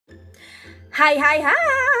Hi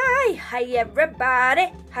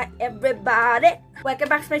everybody, welcome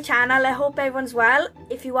back to my channel. I hope everyone's well.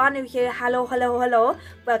 If you are new here, hello,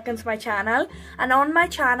 welcome to my channel. And on my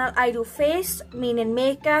channel I do face, meaning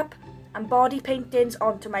makeup, and body paintings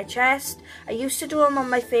onto my chest. I used to do them on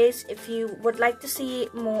my face. If you would like to see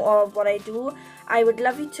more of what I do, I would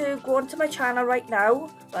love you to go onto my channel right now,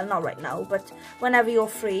 well not right now, but whenever you're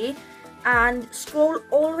free, and scroll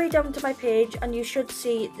all the way down to my page and you should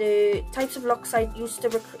see the types of looks I used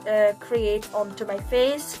to create onto my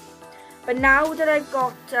face. But now that I've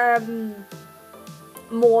got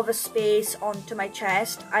more of a space onto my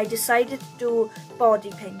chest, I decided to do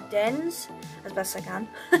body paintings as best I can.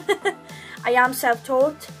 I am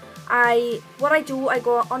self-taught. What I do, I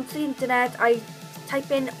go onto the internet, I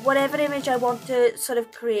type in whatever image I want to sort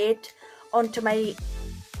of create onto my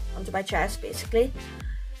chest basically,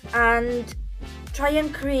 and try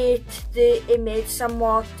and create the image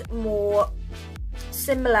somewhat more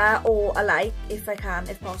similar or alike if I can,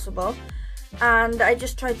 if possible. And I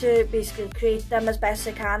just try to basically create them as best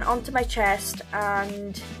I can onto my chest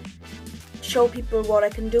and show people what I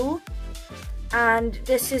can do. And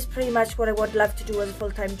this is pretty much what I would love to do as a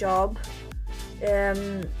full-time job,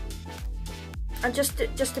 and just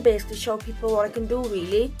to basically show people what I can do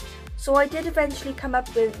really. So I did eventually come up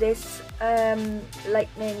with this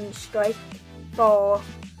lightning strike for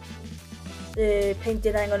the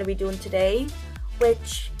painting I'm going to be doing today,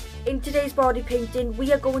 which in today's body painting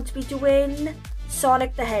we are going to be doing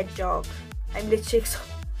Sonic the Hedgehog.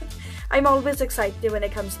 I'm always excited when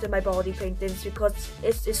it comes to my body paintings because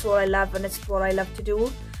it's what I love and it's what I love to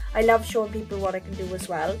do. I love showing people what I can do as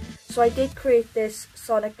well. So I did create this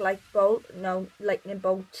Sonic lightning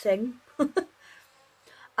bolt thing.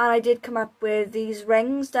 And I did come up with these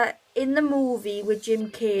rings that in the movie with Jim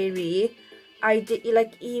Carrey,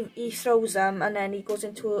 he throws them and then he goes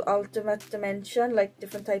into an ultimate dimension, like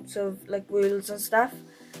different types of like worlds and stuff.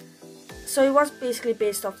 So it was basically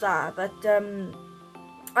based off that, but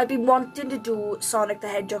I've been wanting to do Sonic the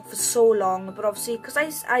Hedgehog for so long, but obviously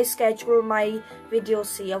because I schedule my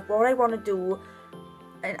videos here of what I want to do,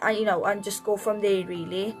 and just go from there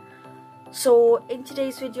really. So in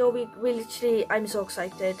today's video we literally, I'm so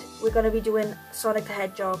excited, we're going to be doing Sonic the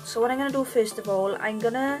Hedgehog. So what I'm going to do first of all, I'm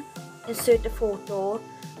going to insert a photo,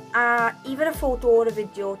 either a photo or a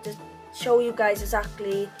video, to show you guys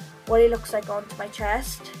exactly what it looks like onto my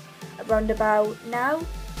chest around about now.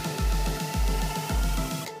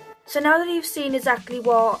 So now that you've seen exactly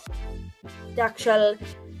what the actual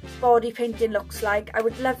body painting looks like, I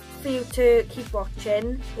would love for you to keep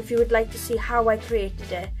watching if you would like to see how I created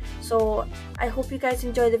it. So I hope you guys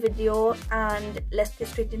enjoy the video, and let's get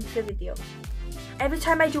straight into the video. Every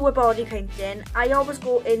time I do a body painting, I always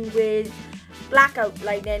go in with black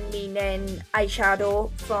outlining, meaning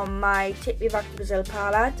eyeshadow from my 𝐇𝐞𝐝𝐿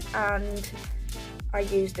palette, and I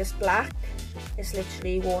use this black. It's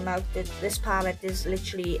literally worn out. This palette is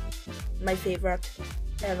literally my favourite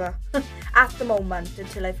ever at the moment,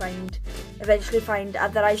 until I eventually find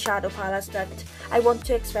other eyeshadow palettes that I want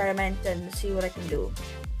to experiment and see what I can do.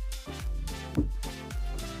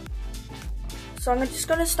 So I'm just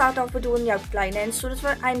going to start off with doing the outlining. As soon as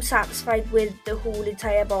I'm satisfied with the whole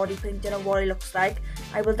entire body painting and what it looks like,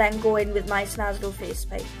 I will then go in with my Snazzlo face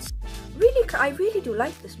paints. I really do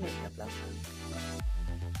like this makeup look.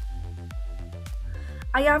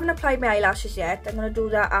 I haven't applied my eyelashes yet. I'm going to do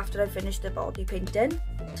that after I finish the body painting.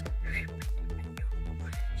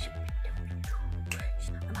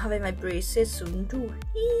 I'm having my braces soon too.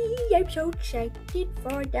 I'm so excited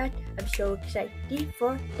for that. I'm so excited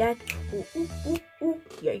for that. Ooh, ooh, ooh, ooh.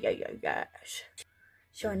 Yes.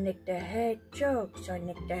 Sonic the Hedgehog,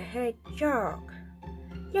 Sonic the Hedgehog.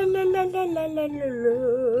 La la la la la la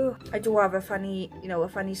la. I do have a funny, a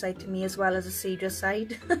funny side to me as well as a serious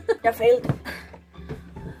side. I failed.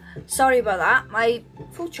 Sorry about that, my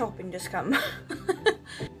food shopping just come.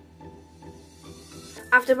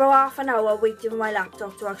 After about half an hour waiting for my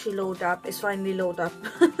laptop to actually load up, it's finally loaded up.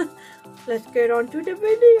 Let's get on to the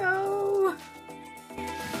video.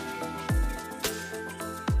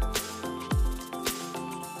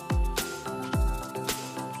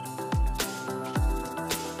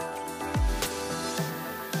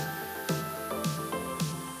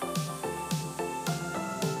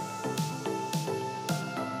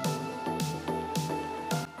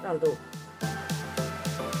 I'll do.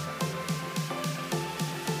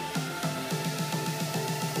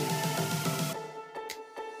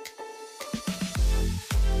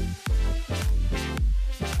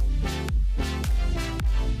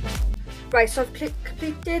 Right, so I've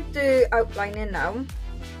completed the outlining now.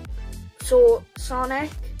 So Sonic,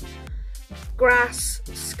 grass,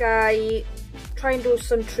 sky, try and do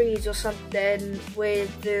some trees or something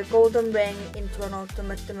with the golden ring into an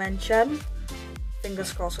ultimate dimension.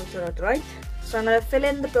 Fingers crossed I'll do it right. So I'm going to fill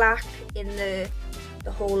in the black in the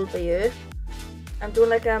hole here. I'm doing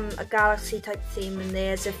like a galaxy type theme in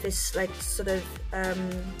there, as if it's like sort of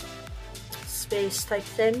space type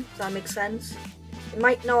thing, if that makes sense. It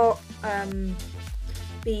might not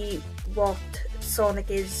be what Sonic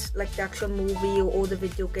is, like the actual movie or the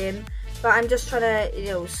video game, but I'm just trying to, you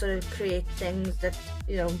know, sort of create things that,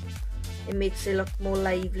 you know, it makes it look more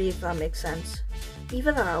lively, if that makes sense.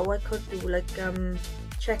 Either that, or I could do like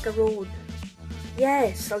check a road.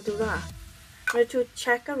 Yes, I'll do that. I'm going to do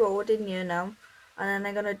check a road in here now, and then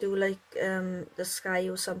I'm going to do like the sky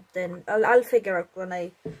or something. I'll figure out when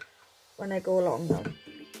I go along now.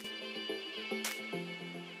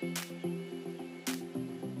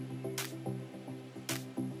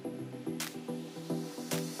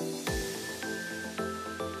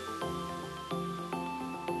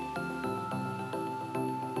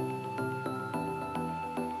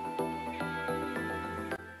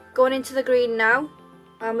 Going into the green now,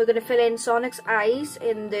 and we're going to fill in Sonic's eyes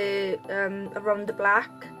in the around the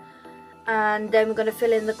black, and then we're going to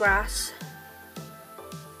fill in the grass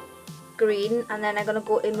green, and then I'm going to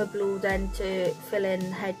go in with blue then to fill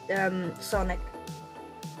in Sonic.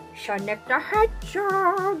 Sonic the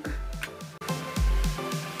Hedgehog!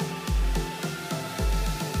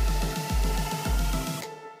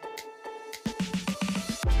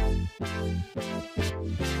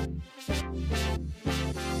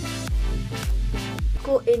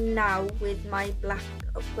 Go in now with my black.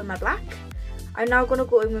 I'm now going to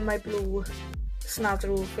go in with my blue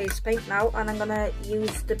Snazaroo face paint now, and I'm going to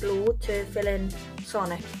use the blue to fill in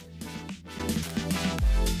Sonic.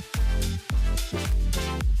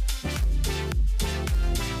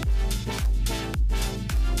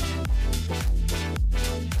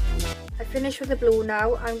 I finished with the blue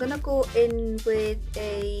now. I'm going to go in with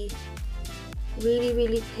a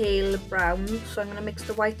really pale brown, so I'm going to mix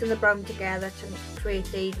the white and the brown together to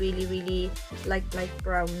create a really light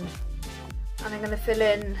brown, and I'm going to fill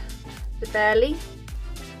in the belly.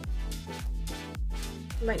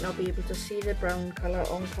 You might not be able to see the brown colour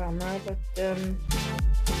on camera, but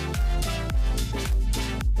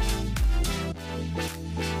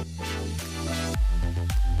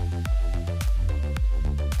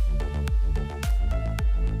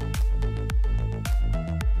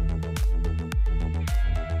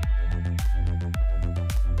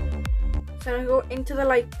so I'm going to go into the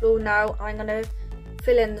light blue now. I'm going to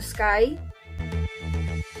fill in the sky.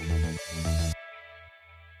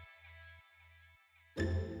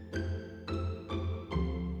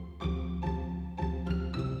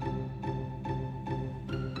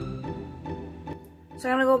 So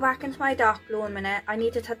I'm going to go back into my dark blue in a minute. I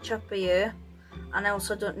need to touch up here, and I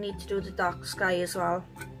also don't need to do the dark sky as well.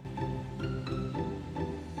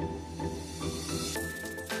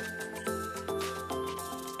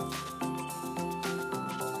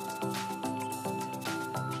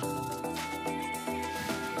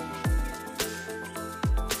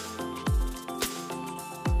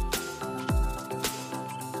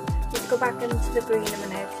 Go back into the green in a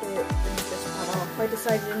minute to finish this part off. I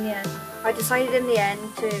decided in the end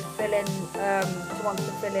to fill in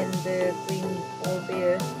to fill in the green over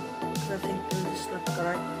here, because I think it'll just look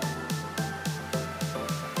alright.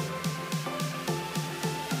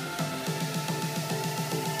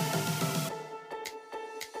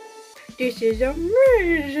 This is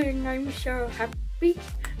amazing! I'm so happy.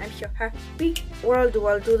 What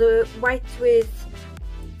I'll do the white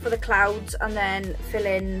for the clouds, and then fill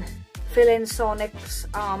in Sonic's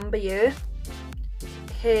arm here,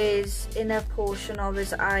 his inner portion of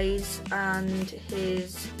his eyes, and the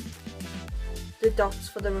dots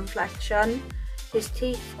for the reflection, his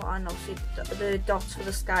teeth, and obviously the dots for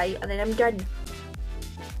the sky, and then I'm done.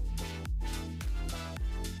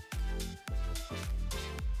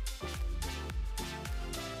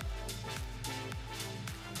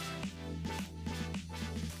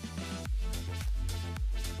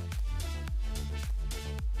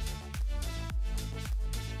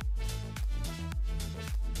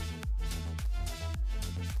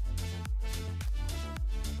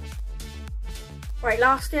 Right,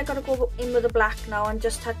 lastly I gotta go in with the black now and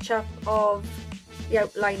just touch up of the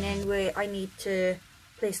outlining where I need to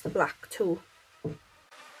place the black too.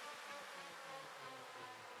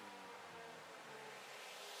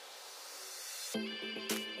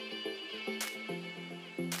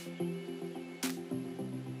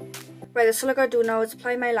 Right, that's all I gotta do now is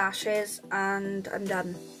apply my lashes and I'm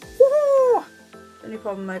done. Woohoo! The only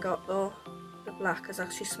problem I got though, the black is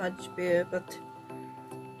actually smudged bare, but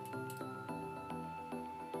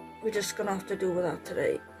we're just gonna have to do with that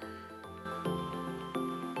today.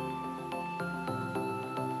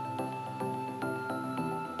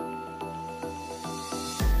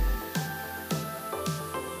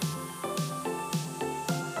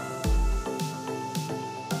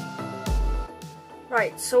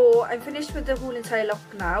 Right, so I'm finished with the whole entire look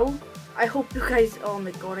now. I hope you guys, oh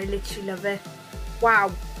my god, I literally love it.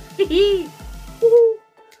 Wow.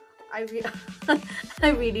 I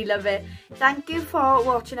really love it. Thank you for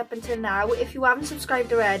watching up until now. If you haven't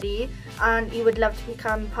subscribed already and you would love to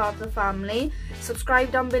become part of the family,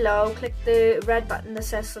 subscribe down below, click the red button that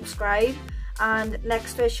says subscribe, and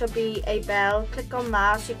next to it should be a bell. Click on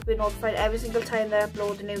that so you can be notified every single time that I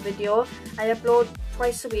upload a new video. I upload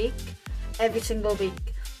twice a week, every single week.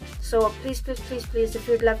 So please, if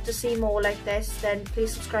you'd love to see more like this, then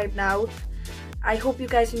please subscribe now. I hope you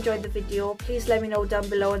guys enjoyed the video. Please let me know down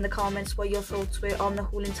below in the comments what your thoughts were on the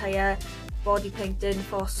whole entire body painting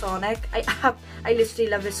for Sonic. I literally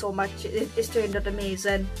love it so much. It's turned out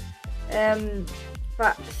amazing.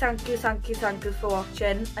 But thank you for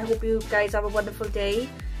watching. I hope you guys have a wonderful day,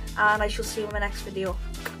 and I shall see you in my next video.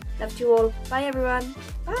 Love to you all. Bye everyone.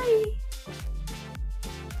 Bye.